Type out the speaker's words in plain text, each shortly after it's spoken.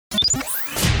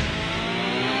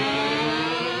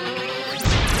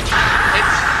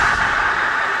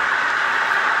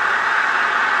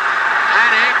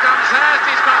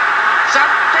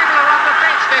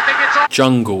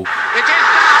Jungle. It is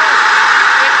now.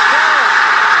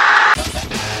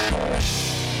 It's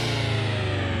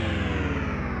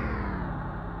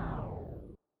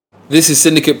goal. This is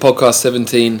Syndicate Podcast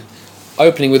 17,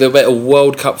 opening with a bit of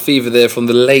World Cup fever there from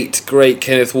the late, great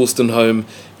Kenneth Wolstenholme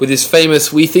with his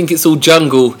famous "We think it's all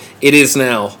jungle, it is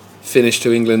now" finish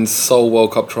to England's sole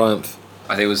World Cup triumph.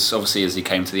 I think it was obviously as he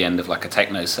came to the end of like a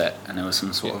techno set and there was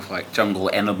some sort of like jungle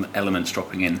elements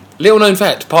dropping in. Little known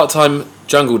fact, part-time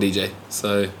jungle DJ,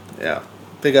 so... Yeah.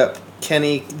 Big up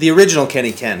Kenny, the original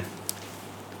Kenny Ken.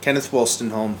 Kenneth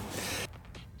Wolstenholme.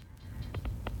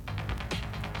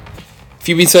 If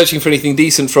you've been searching for anything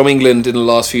decent from England in the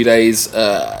last few days,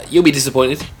 you'll be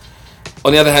disappointed.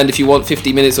 On the other hand, if you want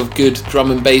 50 minutes of good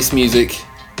drum and bass music,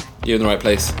 you're in the right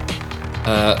place.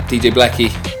 DJ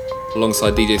Blackie,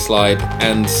 alongside DJ Slide,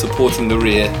 and supporting the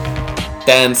rear,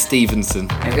 Dan Stevenson.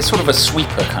 It's sort of a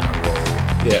sweeper kind of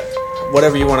role. Yeah.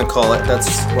 Whatever you want to call it,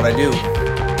 that's what I do.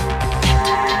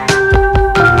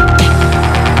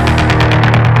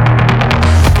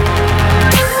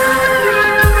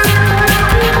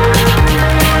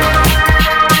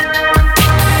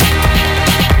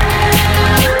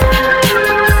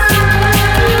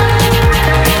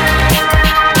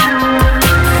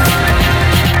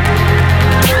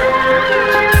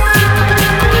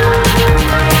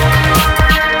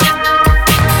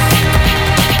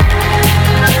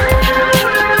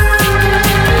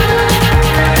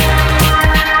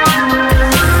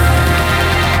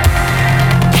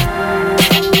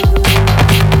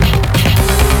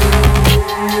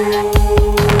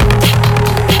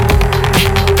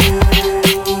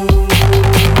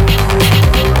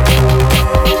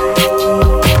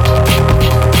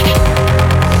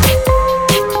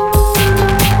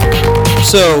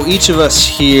 So each of us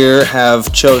here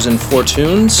have chosen 4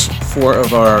 tunes, 4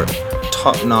 of our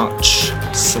top-notch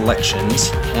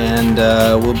selections, and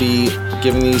we'll be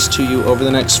giving these to you over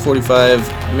the next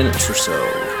 45 minutes or so.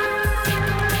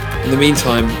 In the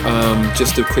meantime,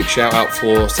 just a quick shout out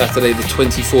for Saturday the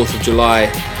 24th of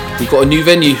July. We've got a new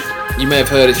venue. You may have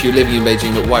heard if you're living in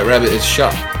Beijing that White Rabbit is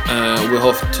shut. We're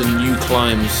off to new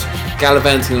climbs,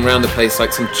 gallivanting around the place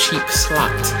like some cheap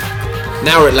slut.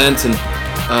 Now we're at Lantern.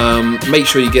 Make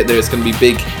sure you get there, it's going to be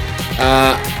big.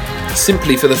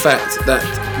 Simply for the fact that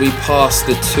we passed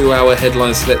the 2-hour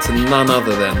headline select to none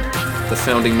other than the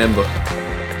founding member.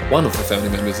 One of the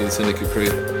founding members of the Syndicate crew.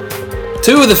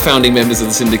 2 of the founding members of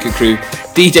the Syndicate crew,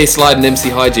 DJ Slide and MC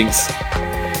Hijinks.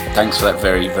 Thanks for that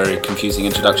very, very confusing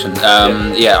introduction.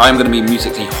 I'm going to be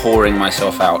musically whoring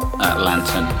myself out at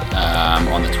Lantern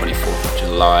on the 24th of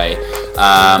July.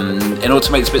 In order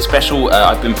to make this a bit special,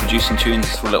 I've been producing tunes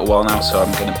for a little while now, so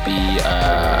I'm going to be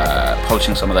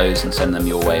polishing some of those and send them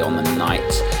your way on the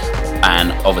night.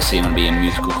 And obviously I'm going to be in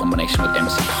musical combination with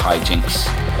MC Hijinks,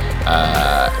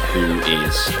 who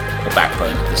is the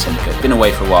backbone of the Syndicate. Been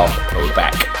away for a while, but we're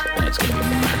back, and it's going to be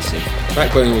massive.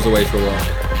 Backbone was away for a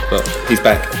while, but he's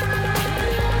back.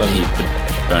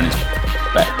 Burn is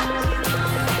back.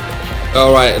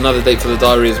 Alright, another date for the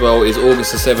diary as well is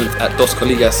August the 7th at Dos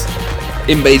Colegas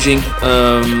in Beijing.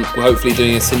 We're hopefully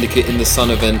doing a Syndicate in the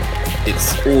Sun event.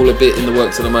 It's all a bit in the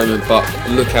works at the moment, but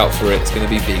look out for it, it's going to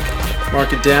be big.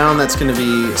 Mark it down, that's going to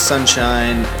be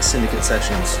Sunshine Syndicate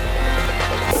Sessions.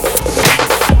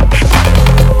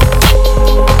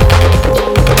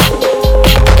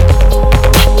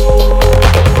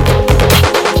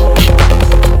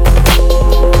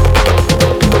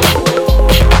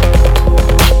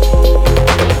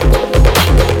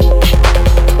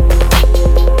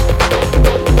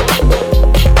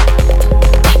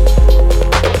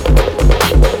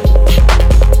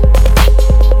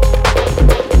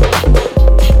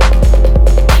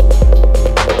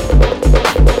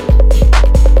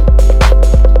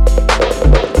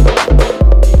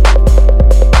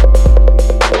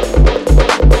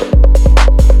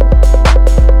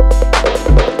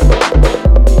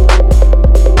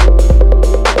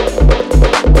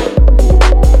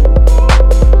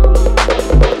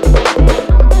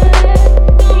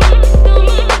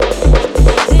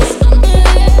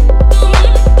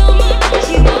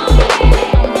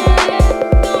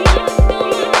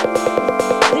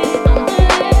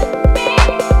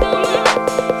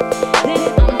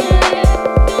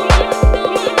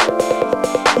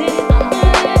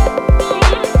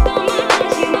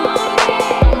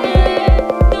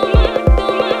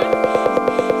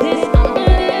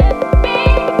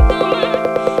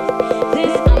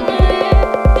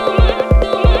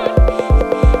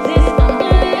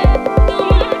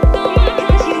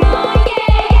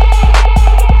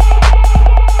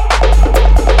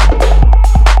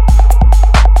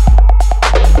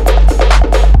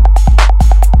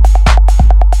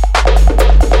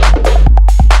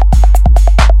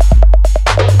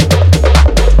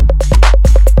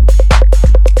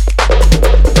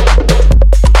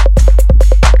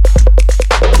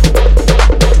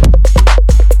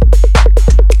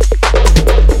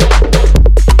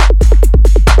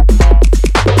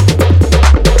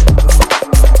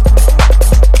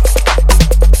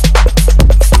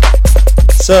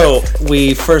 So,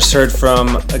 we first heard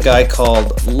from a guy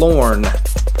called Lorne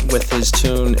with his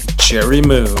tune Cherry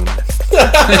Moon.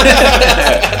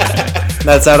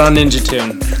 That's out on Ninja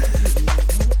Tune.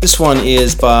 This one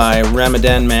is by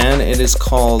Ramadan Man. It is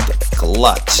called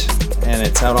Glut, and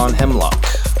it's out on Hemlock.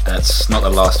 That's not the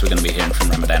last we're going to be hearing from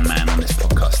Ramadan Man on this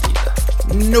podcast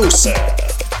either. No, sir.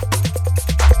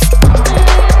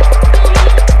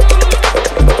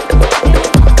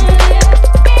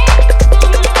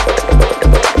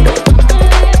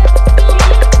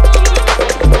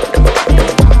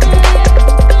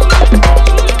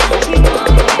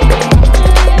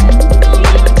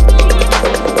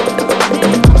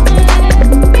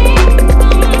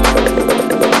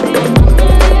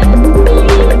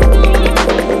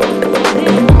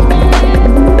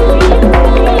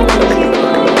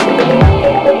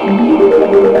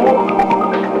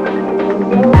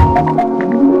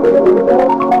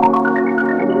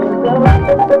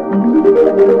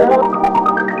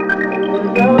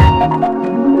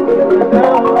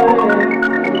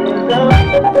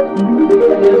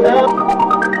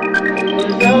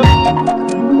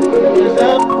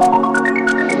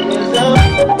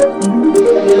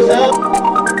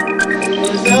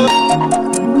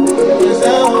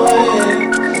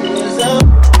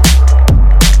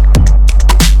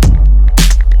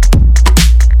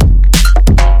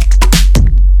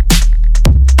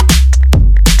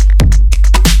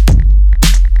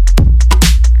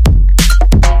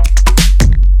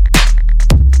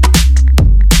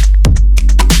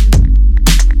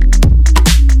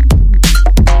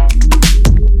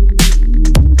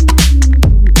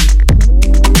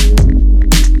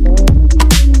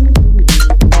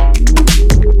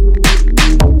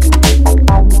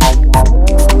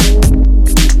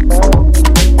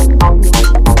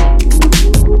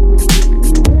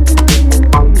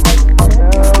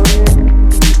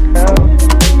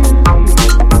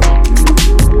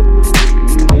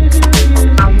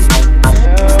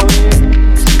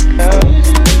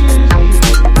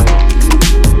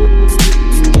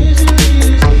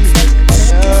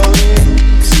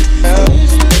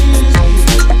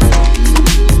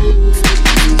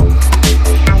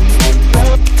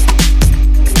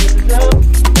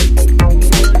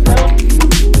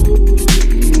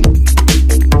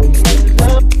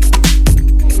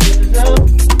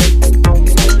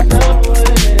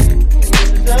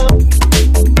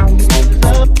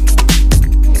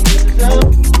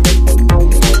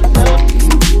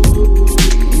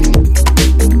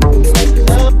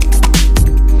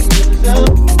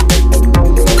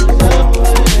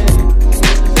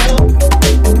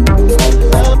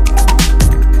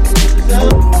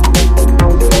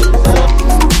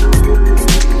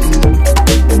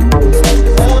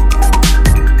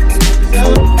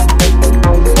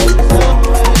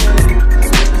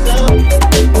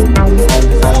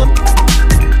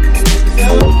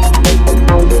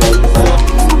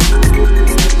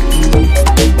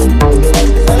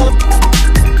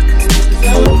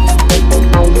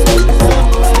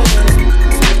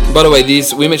 By the way,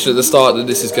 we mentioned at the start that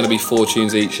this is going to be 4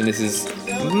 tunes each, and this is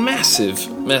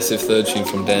massive third tune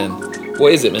from Dan.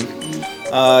 What is it, man?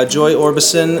 Joy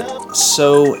Orbison,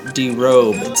 So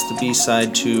Derobe. It's the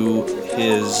B-side to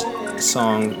his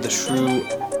song "The Shrew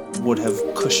Would Have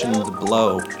Cushioned the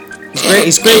Blow."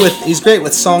 He's great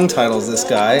with song titles. This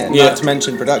guy, and not to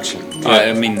mention production.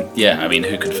 I mean,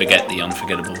 who could forget the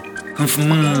unforgettable?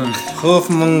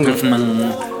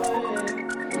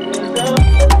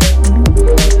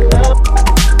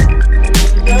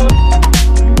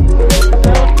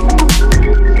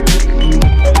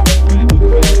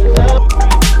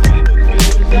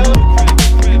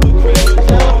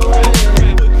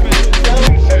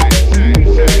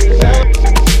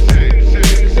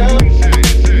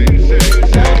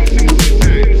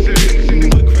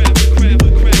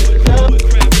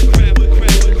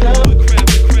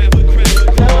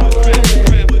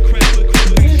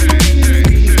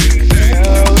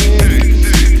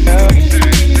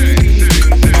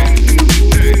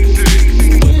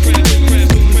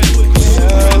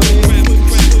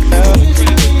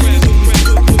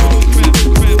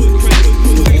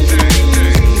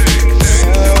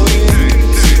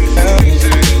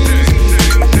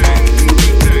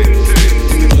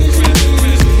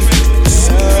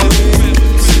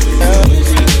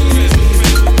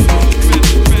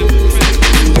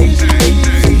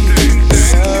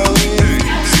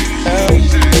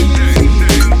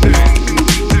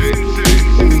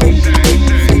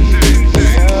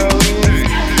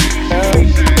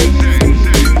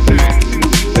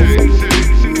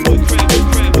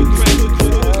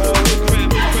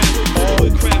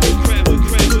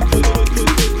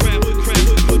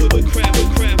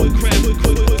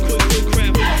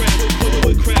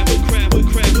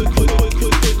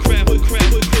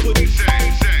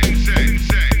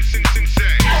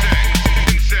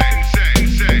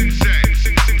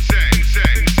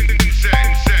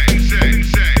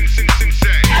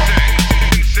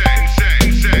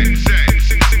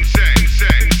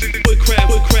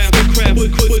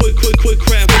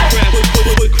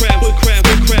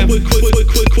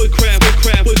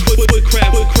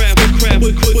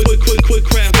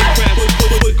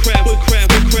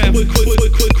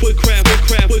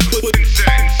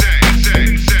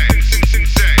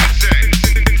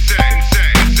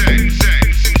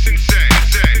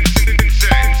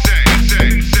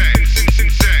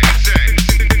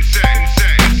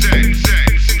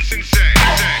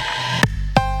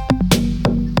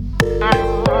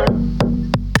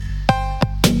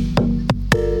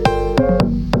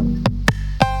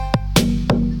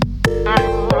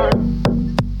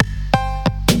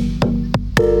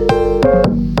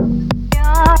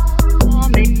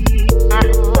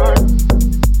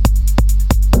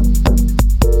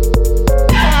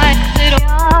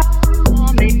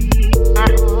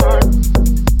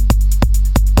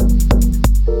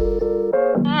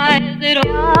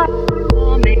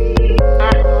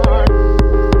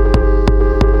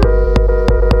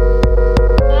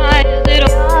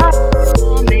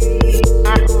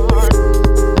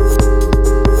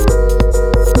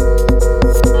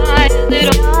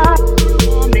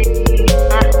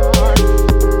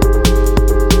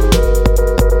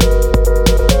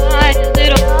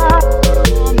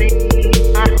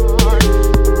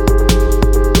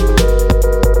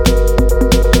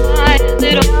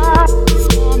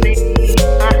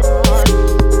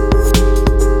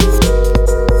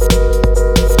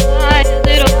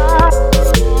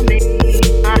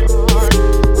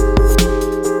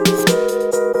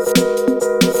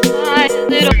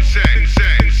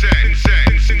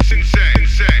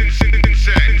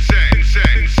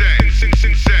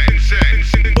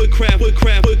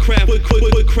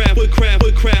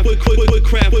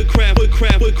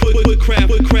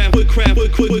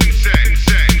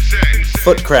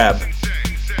 Foot crab.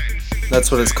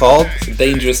 That's what it's called. It's a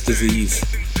dangerous disease.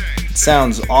 It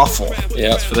sounds awful. Yeah.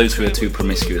 That's for those who are too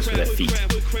promiscuous with their feet.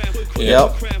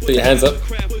 Yeah. Yep. Put your hands up.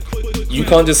 You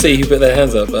can't just see who put their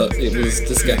hands up, but it was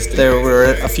disgusting. There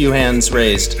were a few hands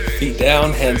raised. Feet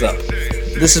down, hands up.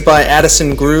 This is by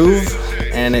Addison Groove,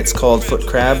 and it's called Foot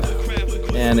Crab,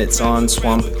 and it's on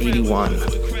Swamp 81.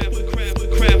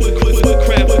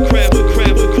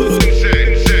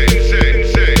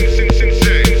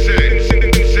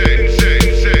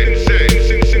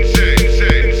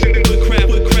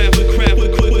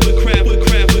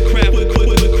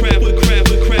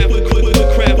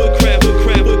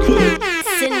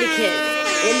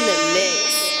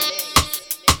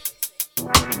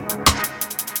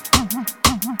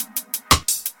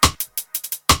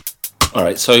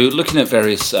 Alright, so looking at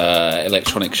various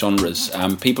electronic genres,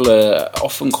 people are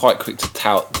often quite quick to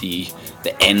tout the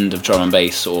end of drum and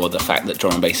bass, or the fact that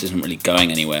drum and bass isn't really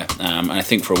going anywhere. And I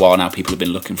think for a while now people have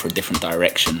been looking for a different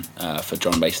direction for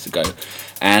drum and bass to go.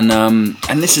 And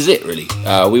this is it, really.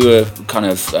 We were kind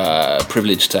of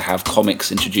privileged to have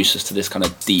Comics introduce us to this kind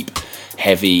of deep,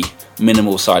 heavy,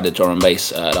 minimal side of drum and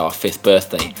bass at our 5th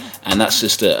birthday, and that's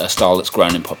just a style that's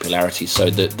grown in popularity. So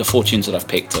the 4 tunes that I've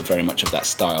picked are very much of that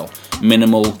style: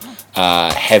 minimal,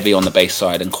 heavy on the bass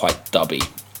side, and quite dubby.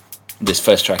 This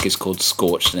first track is called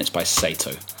Scorched, and it's by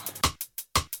Sato.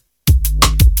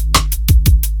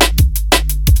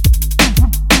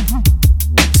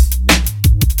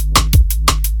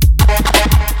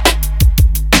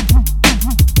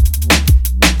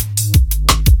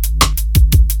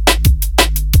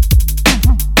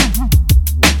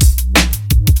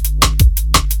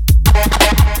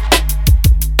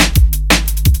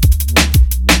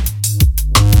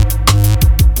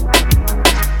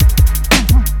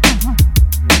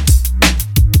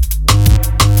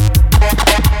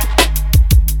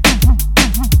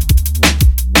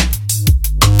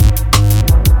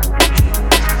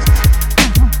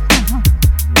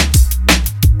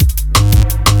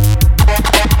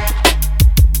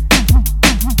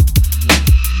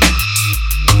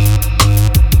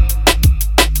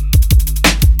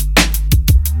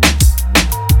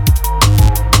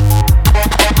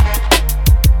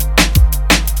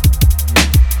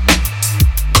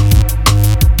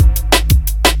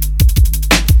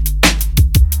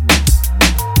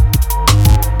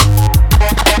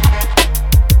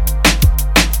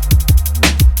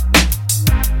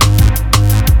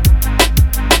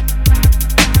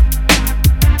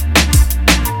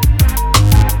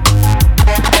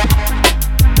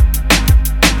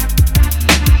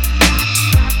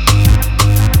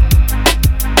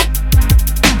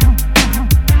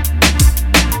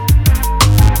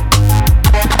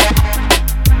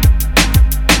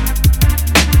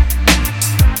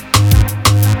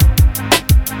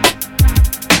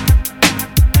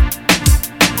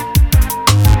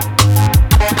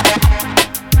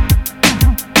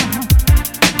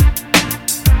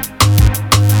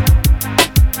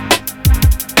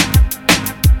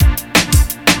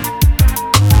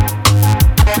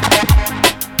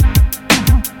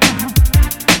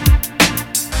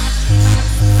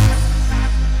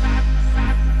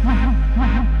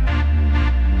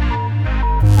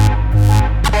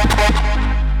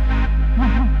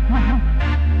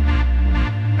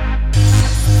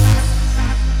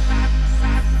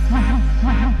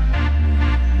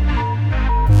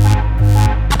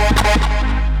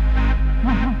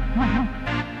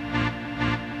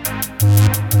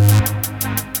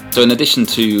 So in addition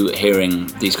to hearing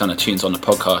these kind of tunes on the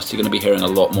podcast, you're going to be hearing a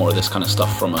lot more of this kind of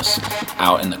stuff from us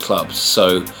out in the clubs.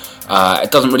 So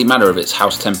it doesn't really matter if it's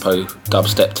house tempo,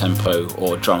 dubstep tempo,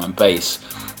 or drum and bass.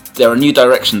 There are new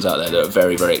directions out there that are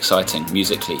very, very exciting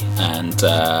musically, and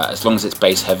as long as it's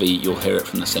bass heavy, you'll hear it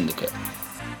from the Syndicate.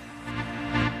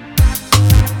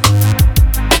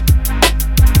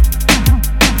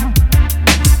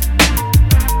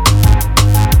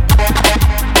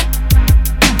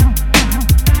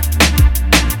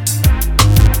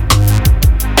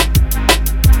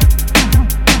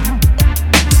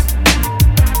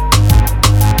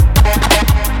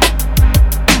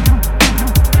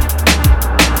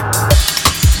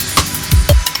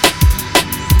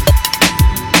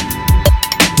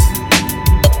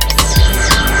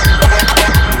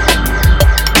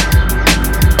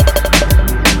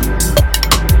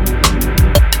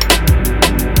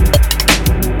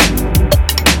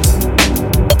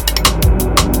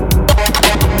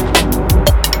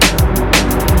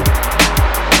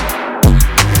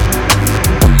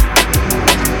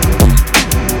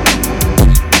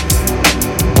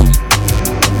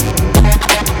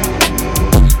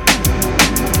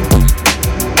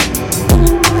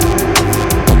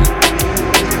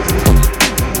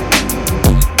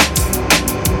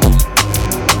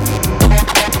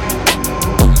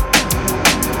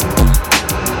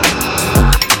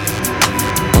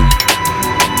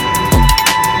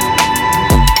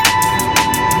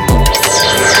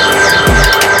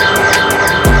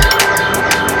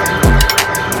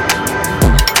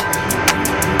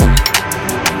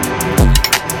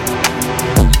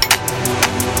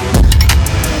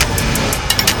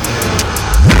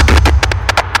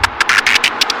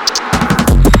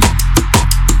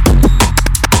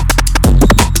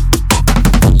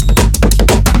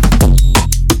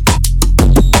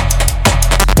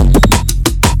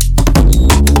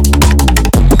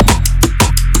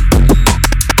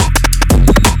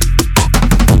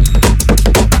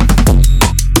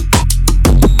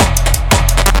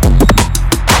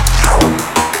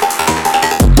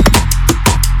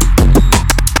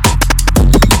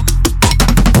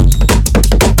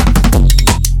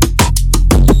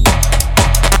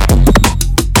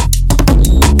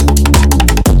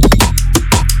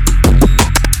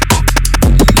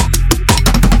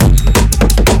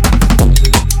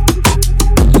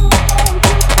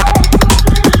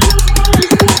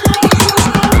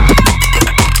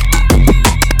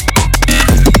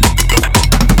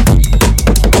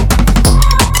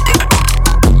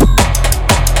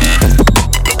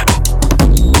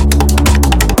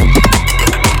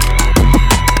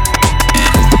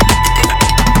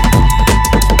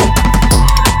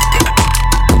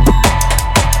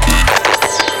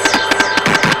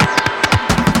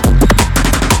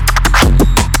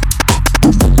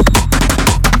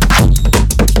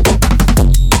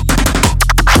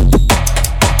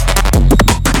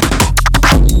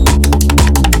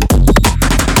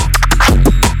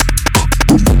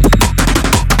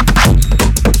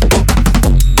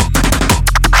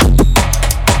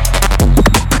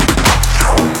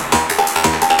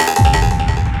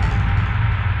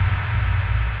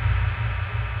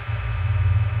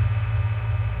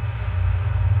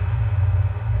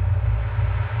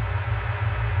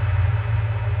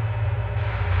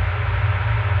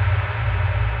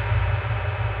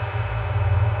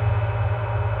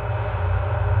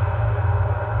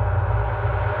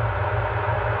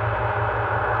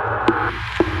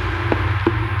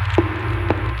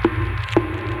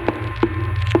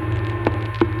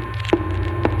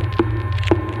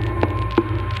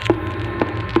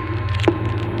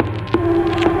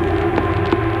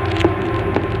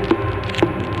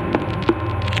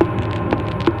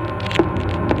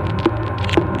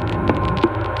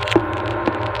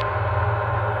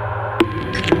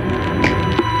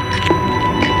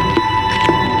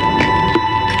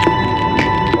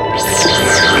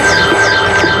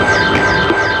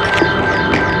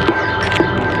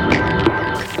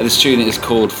 This tune is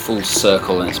called Full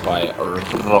Circle, and it's by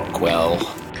Rockwell,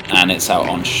 and it's out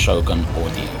on Shogun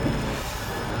Audio.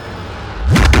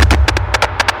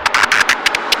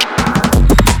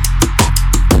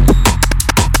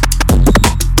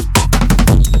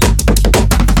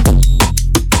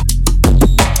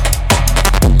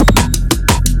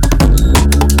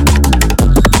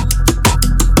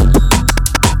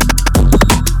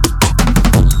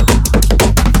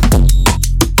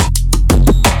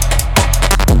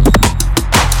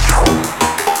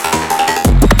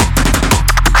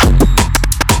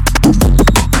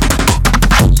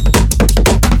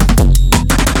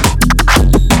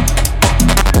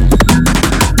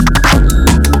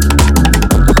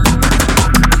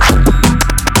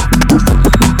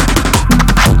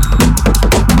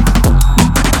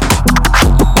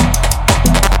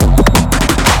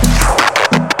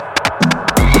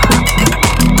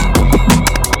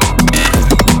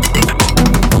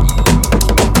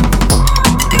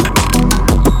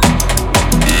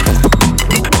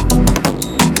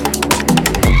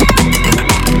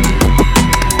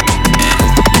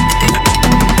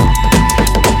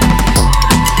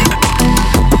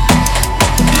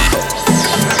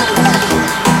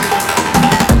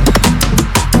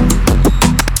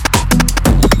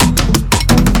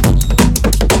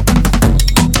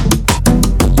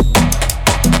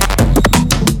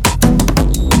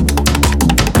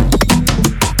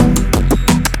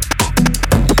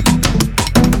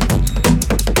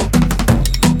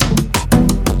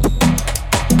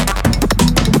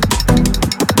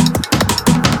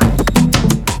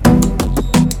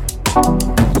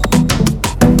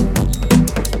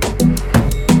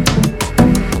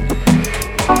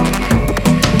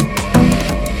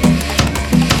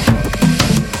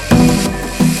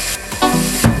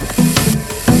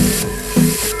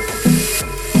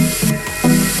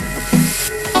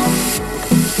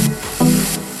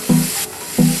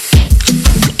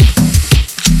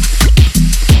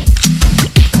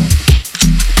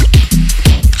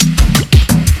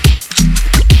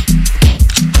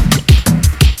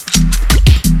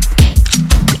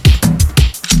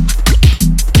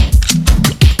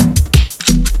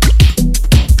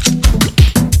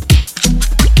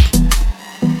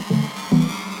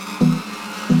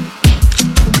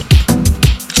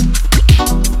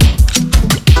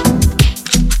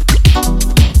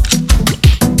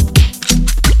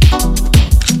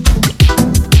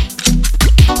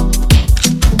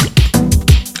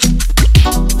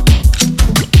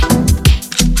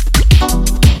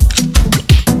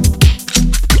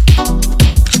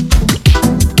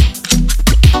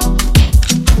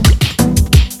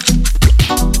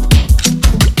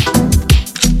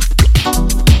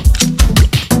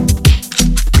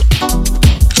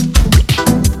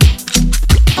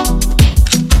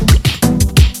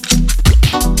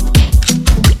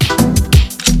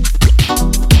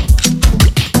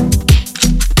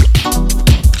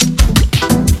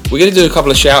 We're going to do a couple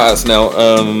of shout outs now.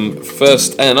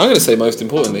 First, and I'm going to say most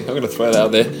importantly, I'm going to throw that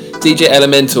out there, DJ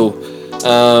Elemental,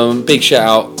 big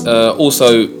shout out.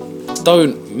 Also,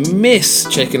 don't miss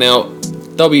checking out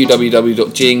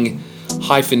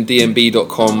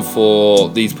www.jing-dmb.com for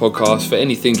these podcasts, for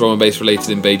anything drum and bass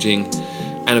related in Beijing.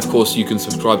 And of course, you can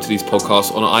subscribe to these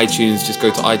podcasts on iTunes. Just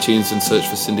go to iTunes and search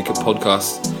for Syndicate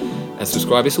Podcasts and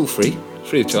subscribe. It's all free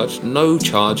of charge, no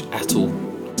charge at all.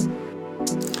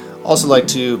 Also like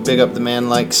to big up the man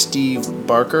like Steve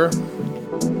Barker.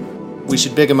 We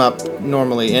should big him up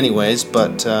normally anyways,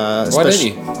 but why don't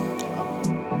you?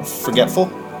 Forgetful.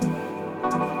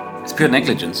 It's pure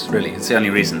negligence, really. It's the only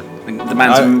reason.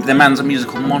 The man's a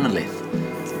musical monolith.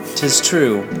 'Tis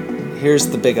true. Here's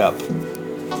the big up.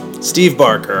 Steve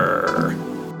Barker.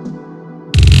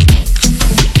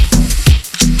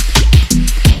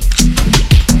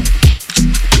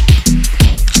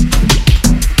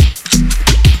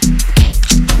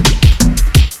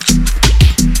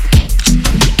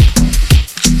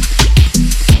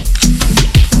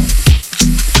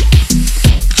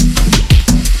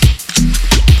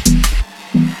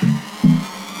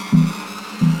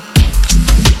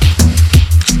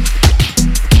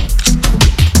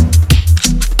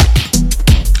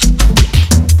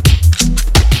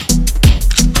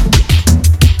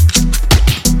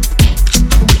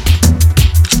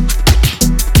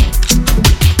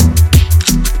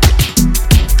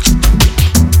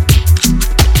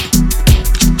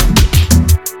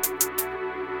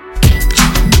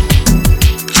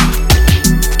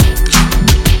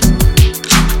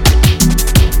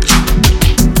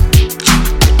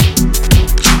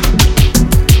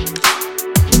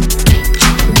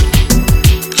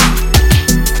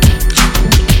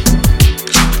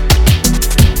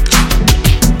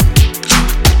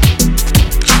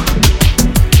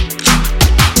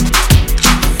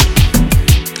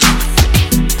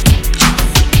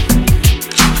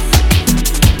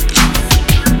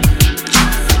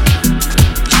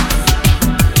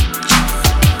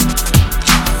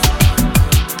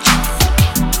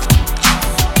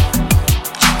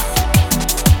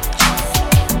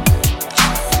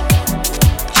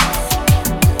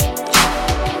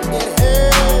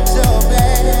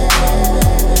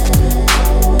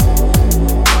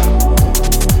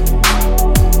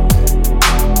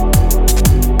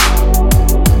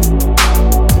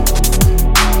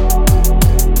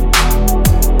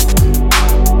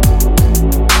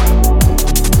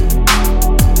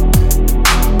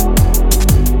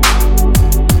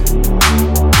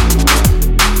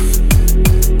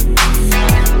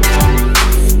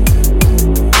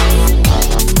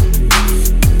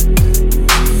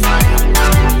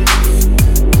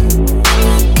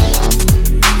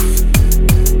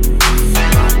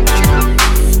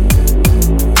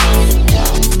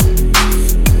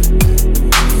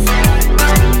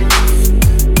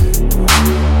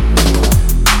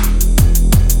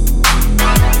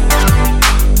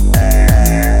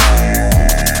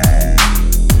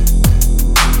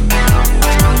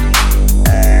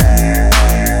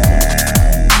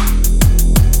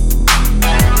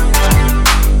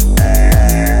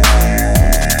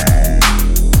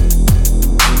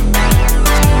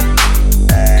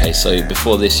 Okay, so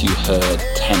before this you heard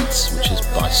Tense, which is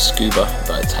by Scuba,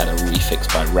 but it's had a refix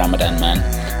by Ramadan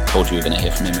Man. Told you we were going to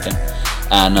hear from him again.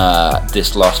 And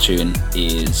this last tune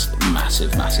is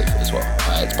massive as well.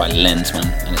 It's by Lensman,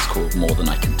 and it's called More Than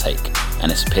I Can Take. And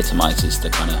it epitomises the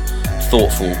kind of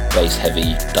thoughtful,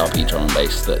 bass-heavy, dubby drum and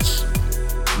bass that's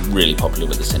really popular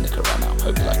with the Syndicate right now.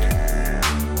 Hope you like it.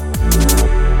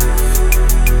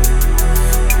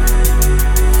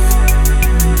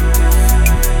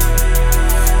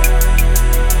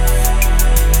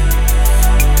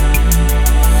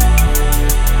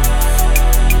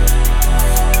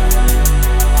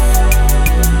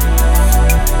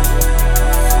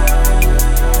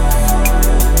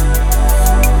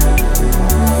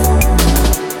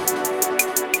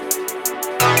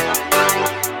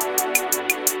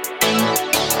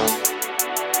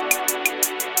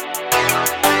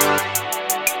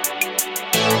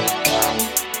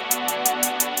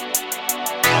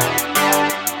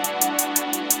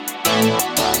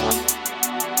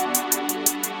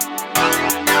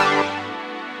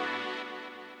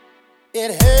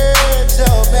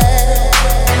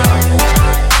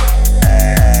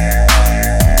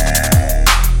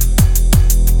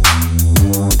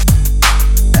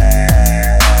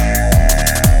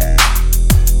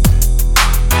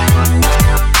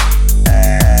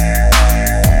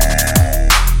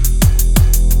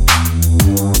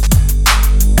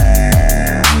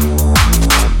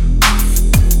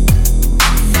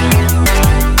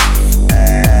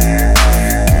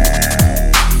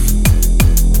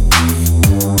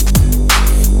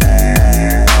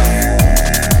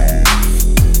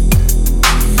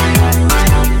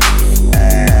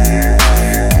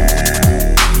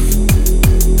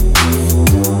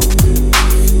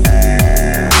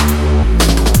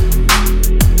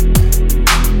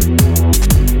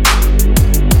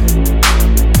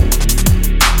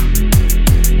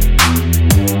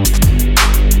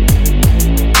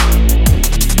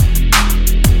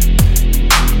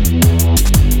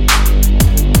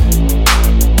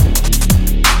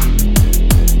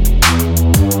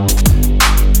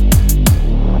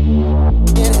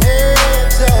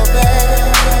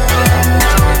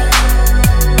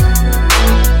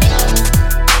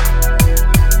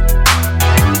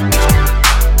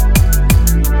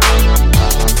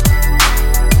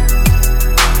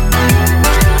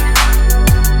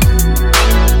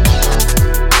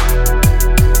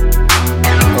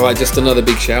 Just another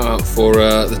big shout out for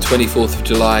the 24th of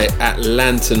July at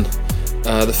Lantern.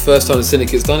 The first time the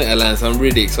Syndicate's done it at Lantern. I'm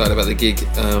really excited about the gig.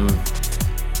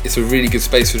 It's a really good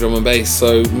space for drum and bass,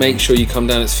 so make sure you come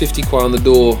down. It's 50 quid on the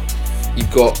door.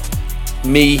 You've got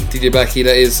me, DJ Blackie,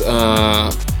 that is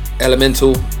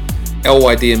Elemental,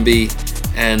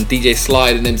 LYDMB, and DJ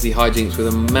Slide and MC Hijinks with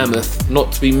a mammoth,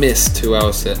 not to be missed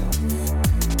 2-hour set.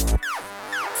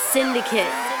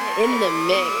 Syndicate in the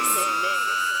mix.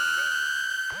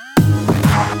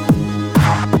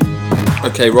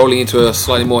 Okay, rolling into a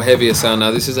slightly more heavier sound now.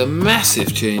 This is a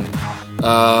massive tune.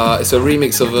 It's a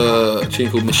remix of a tune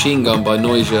called Machine Gun by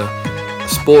Noisia.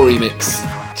 Spore remix.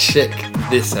 Check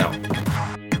this out.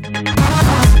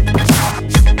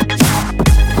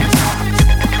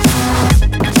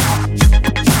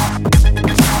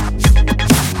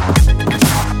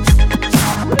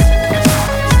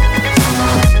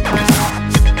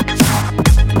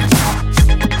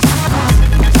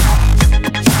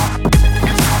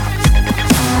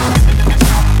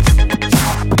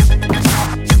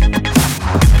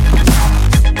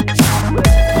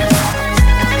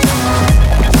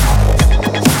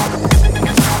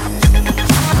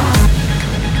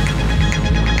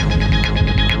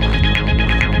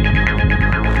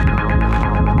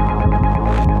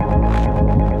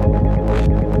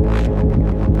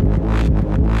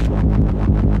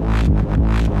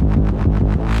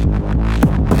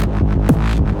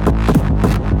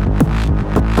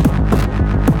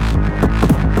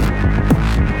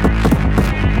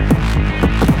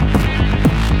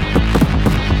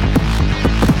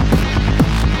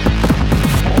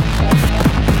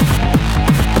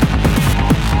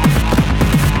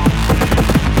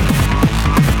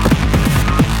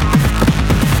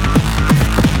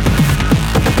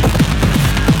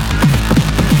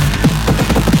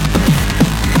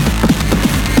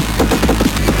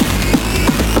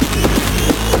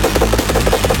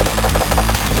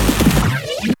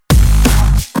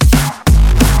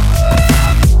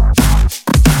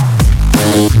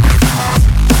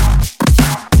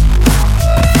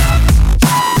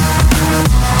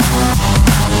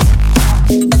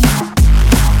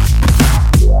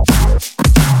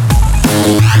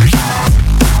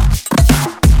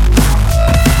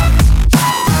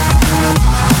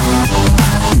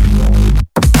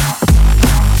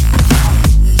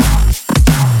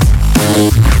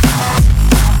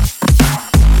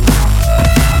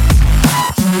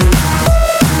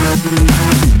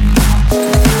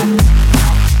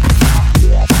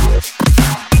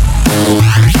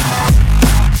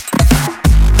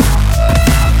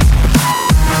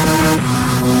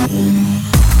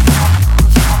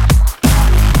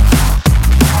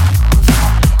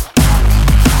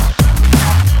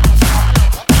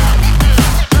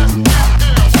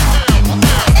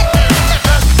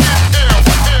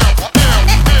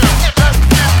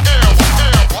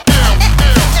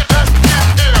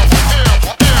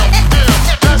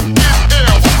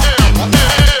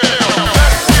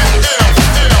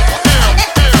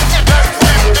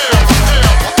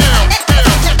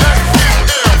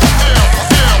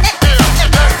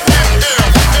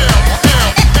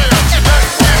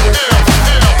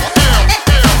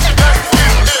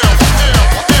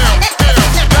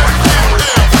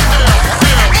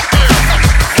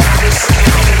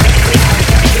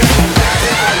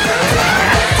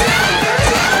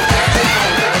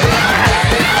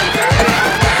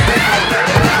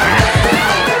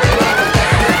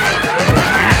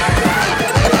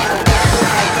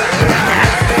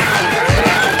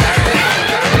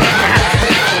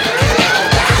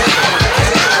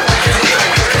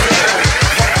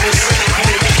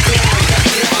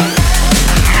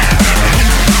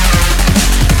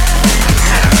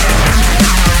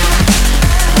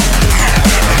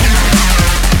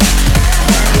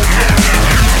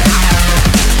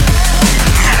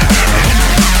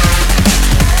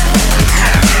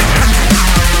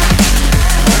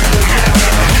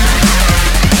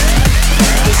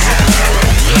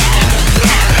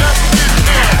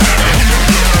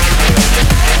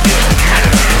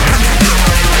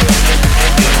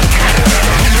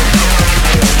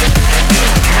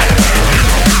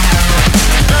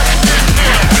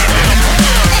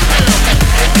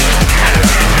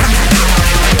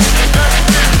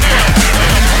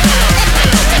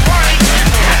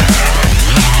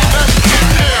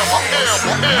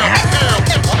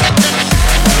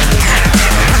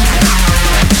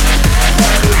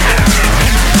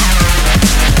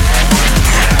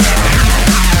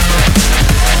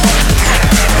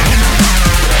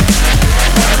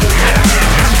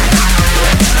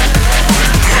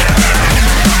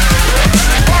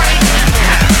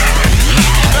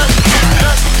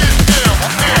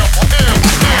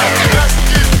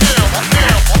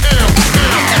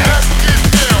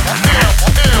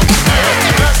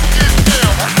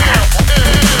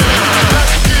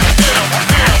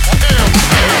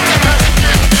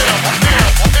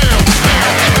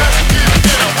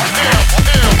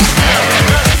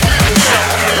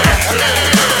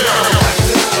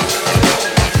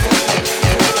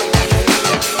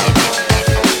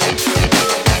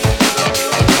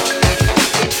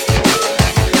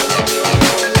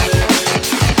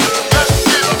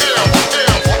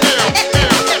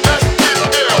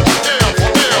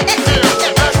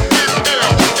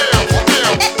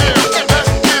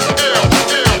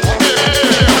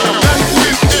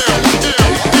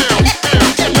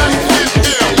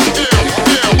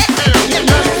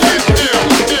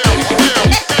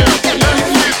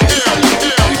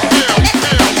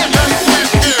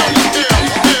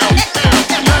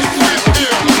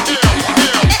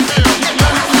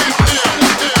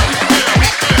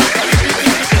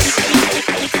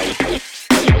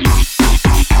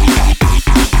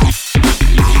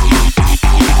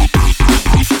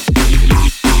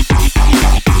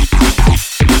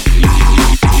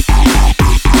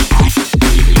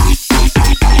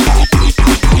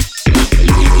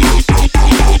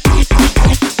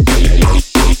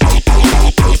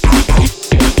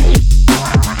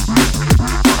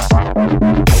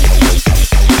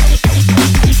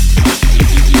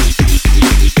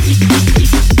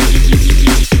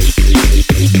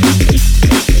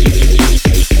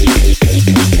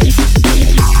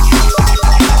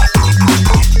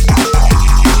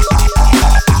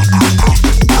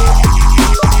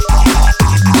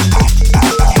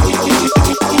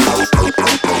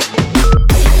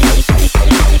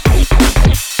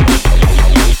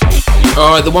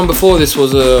 Alright, the one before this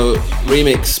was a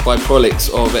remix by Prolix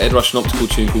of an Ed Rush and Optical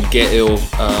tune called Get Ill,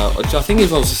 which I think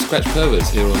involves a Scratch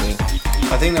Perverts here or there.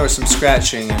 I think there was some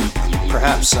scratching and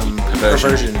perhaps some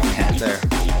perversion there.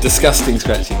 Disgusting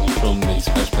scratching from the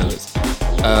Scratch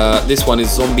Perverts. This one is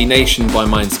Zombie Nation by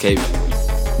Mindscape.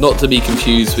 Not to be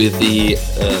confused with the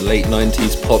late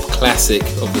 90s pop classic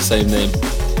of the same name.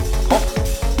 Pop?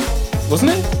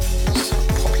 Wasn't it?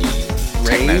 Poppy,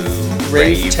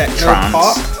 Rave, techno, trance.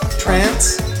 pop,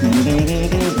 trance.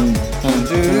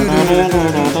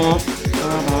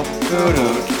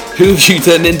 Who have you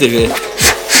turned into here?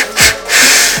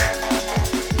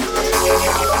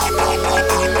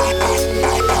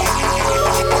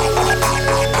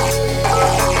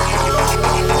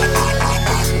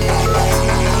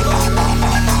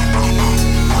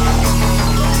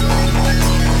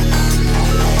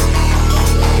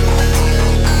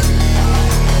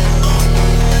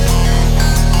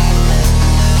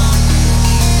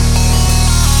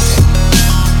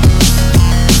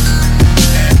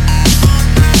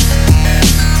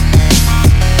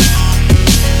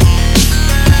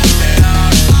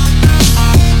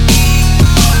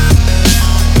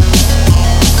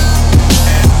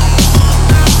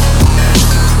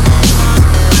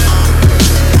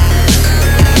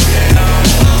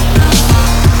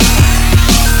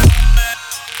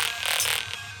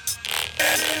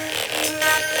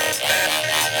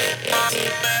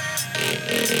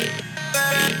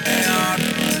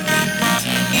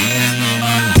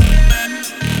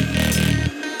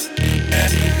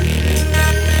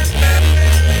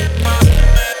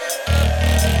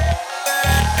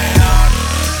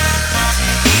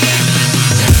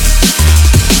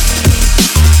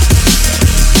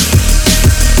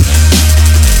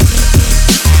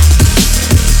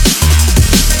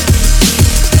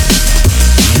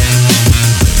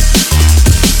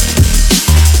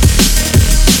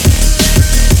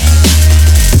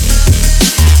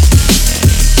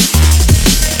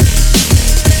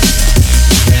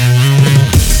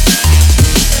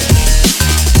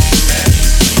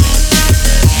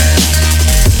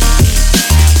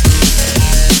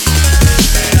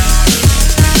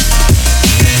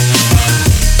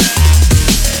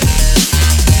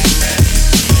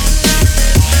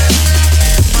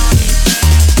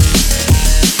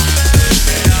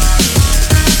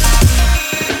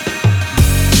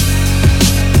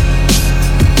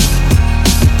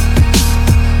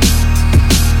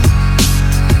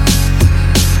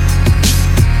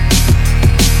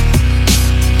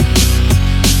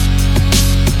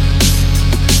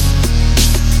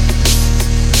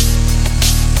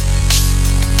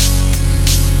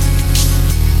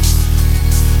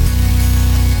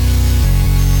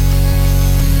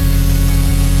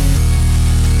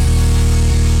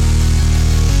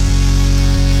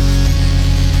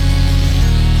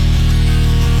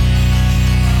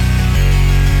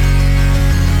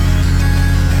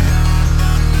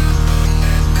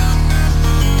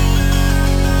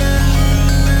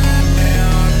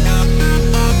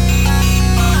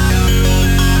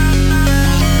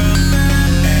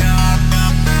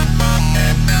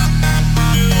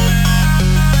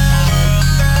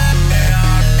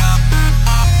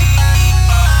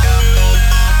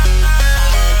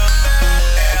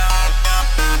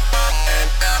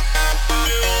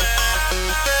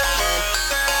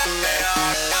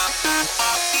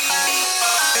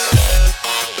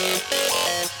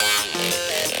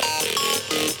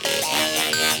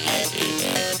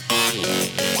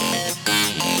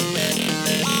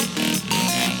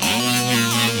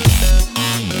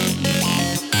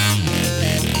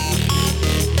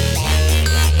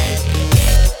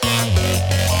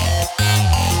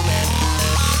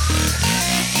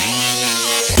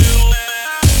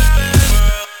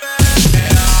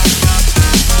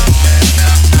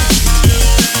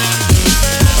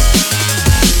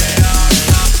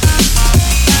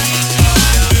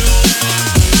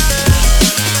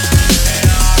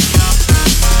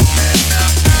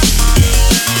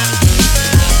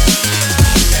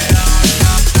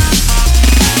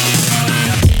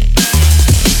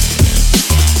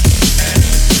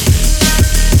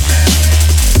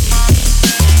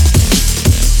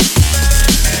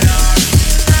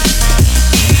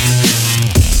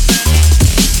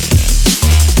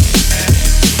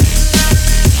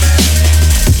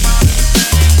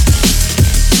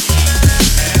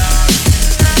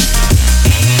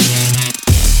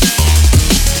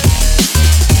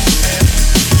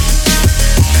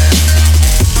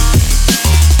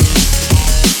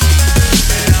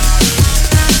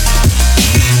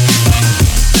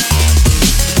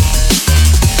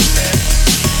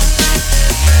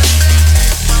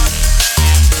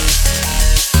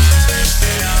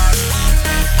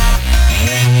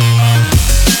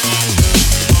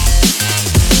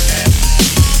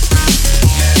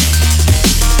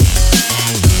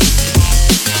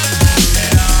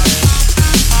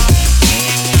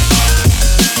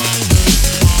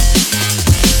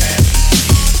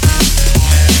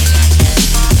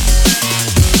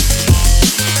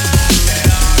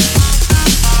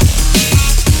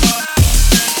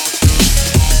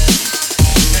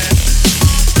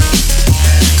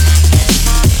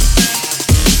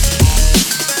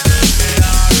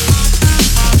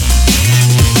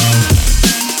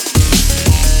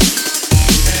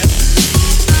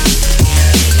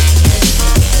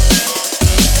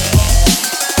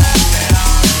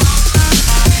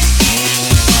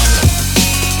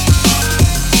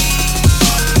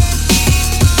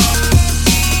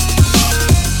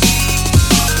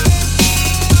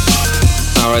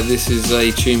 Alright, this is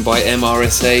a tune by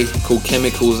MRSA called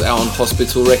Chemicals, out on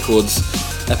Hospital Records.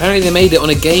 Apparently they made it on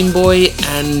a Game Boy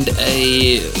and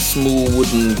a small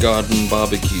wooden garden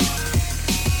barbecue.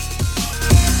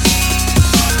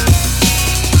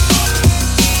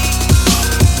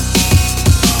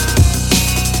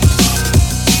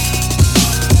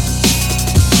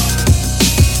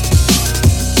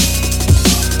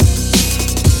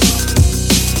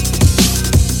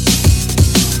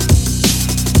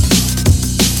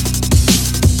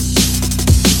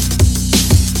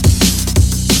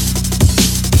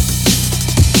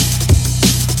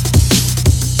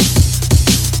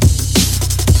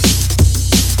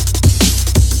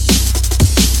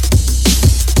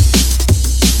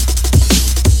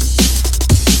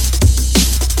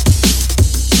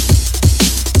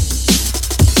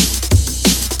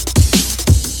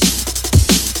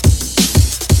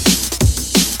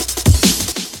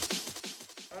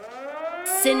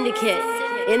 Syndicate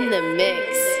in the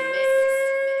mix.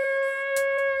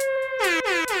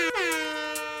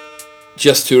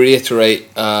 Just to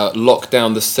reiterate,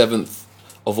 lockdown the 7th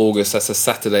of August, that's a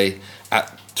Saturday,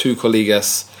 at Two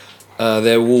Colegas.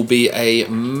 There will be a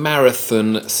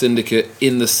marathon Syndicate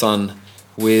in the sun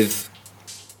with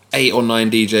 8 or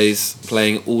 9 DJs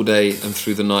playing all day and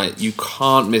through the night. You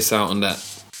can't miss out on that.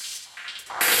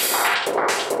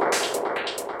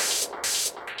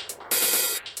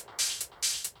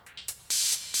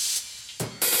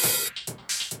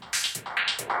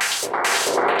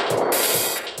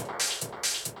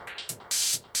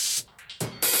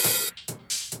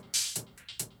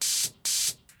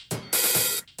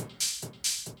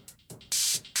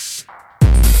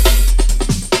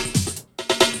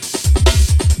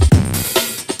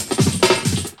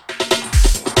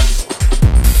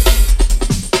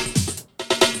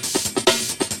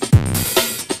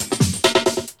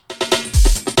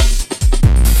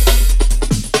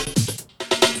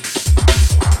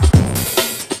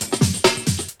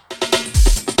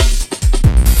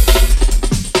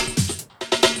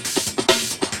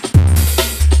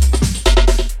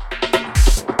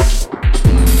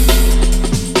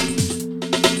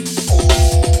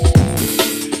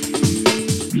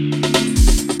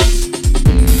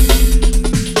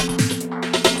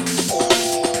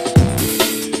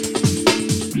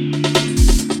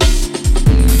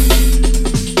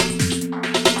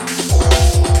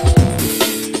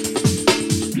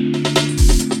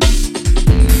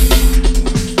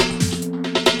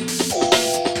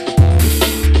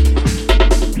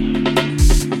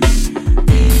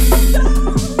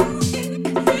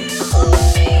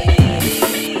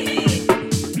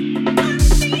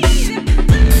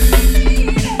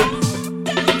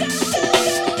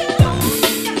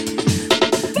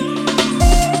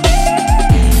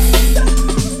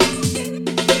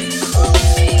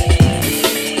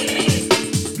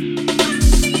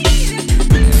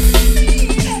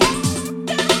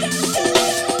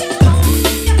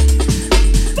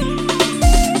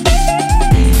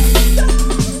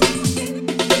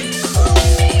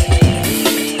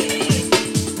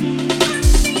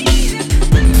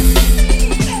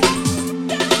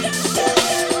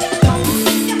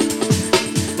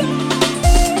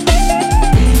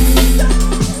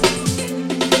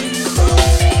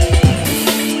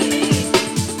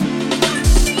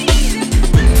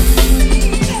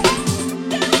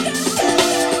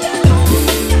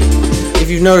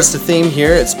 You've noticed a theme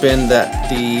here. It's been that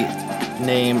the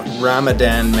name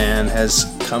Ramadan Man has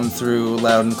come through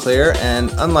loud and clear,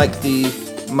 and unlike the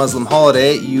Muslim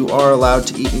holiday, you are allowed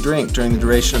to eat and drink during the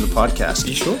duration of the podcast. Are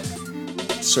you sure?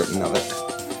 Certain of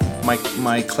it.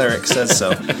 My cleric says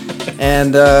so.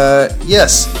 And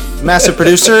yes, massive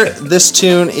producer, this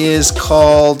tune is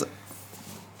called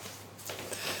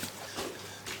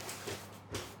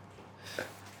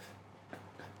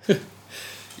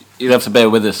You'll have to bear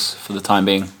with us for the time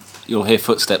being. You'll hear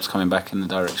footsteps coming back in the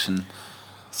direction.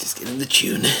 Let's just get in the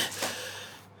tune.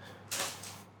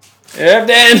 Up,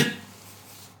 Dan!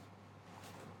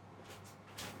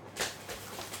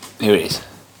 Here it is.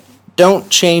 Don't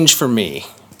Change For Me.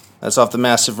 That's off the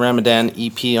massive Ramadan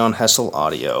EP on Hessel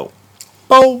Audio.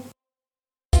 Bo!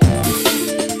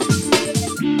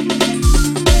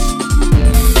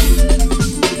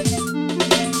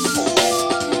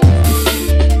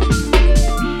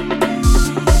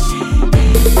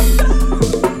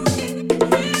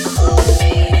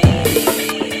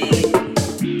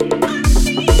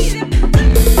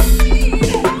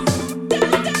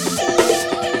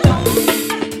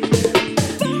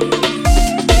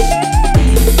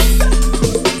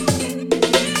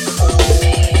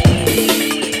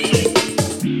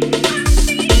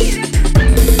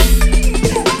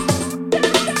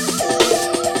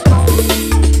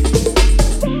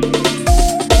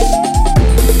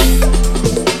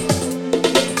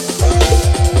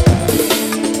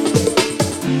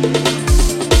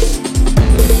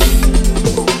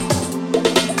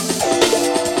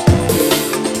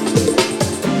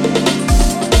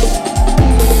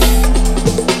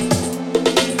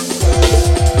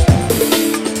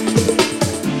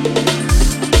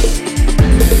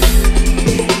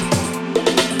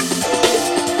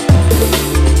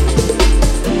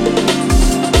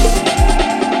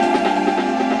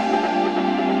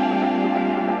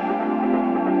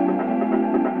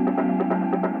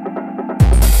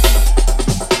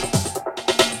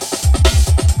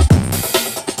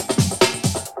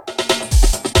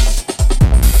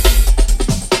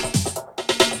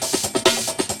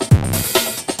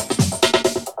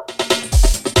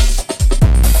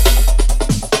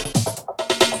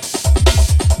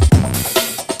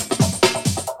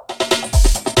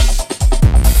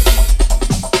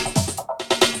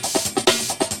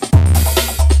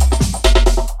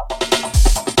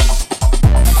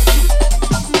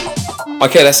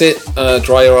 Okay, that's it.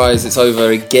 Dry your eyes. It's over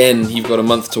again. You've got a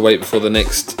month to wait before the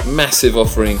next massive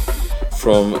offering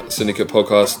from Syndicate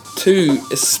Podcast. 2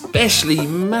 especially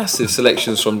massive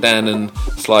selections from Dan and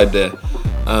Slide there.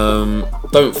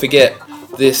 Don't forget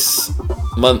this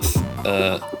month,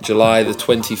 July the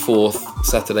 24th,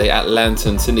 Saturday at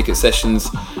Lantern Syndicate Sessions.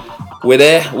 We're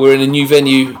there. We're in a new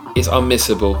venue. It's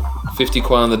unmissable. 50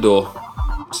 quid on the door.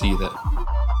 See you there.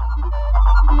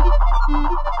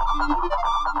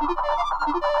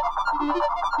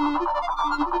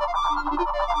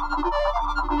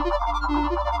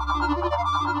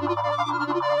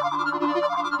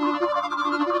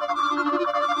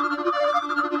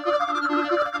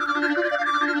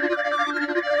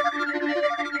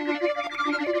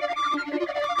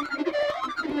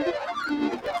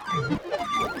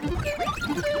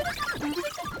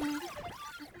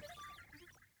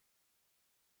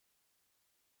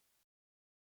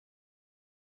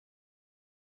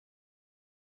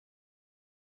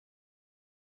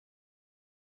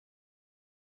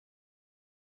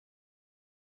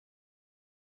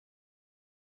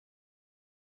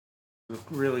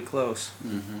 Really close.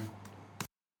 Mm-hmm.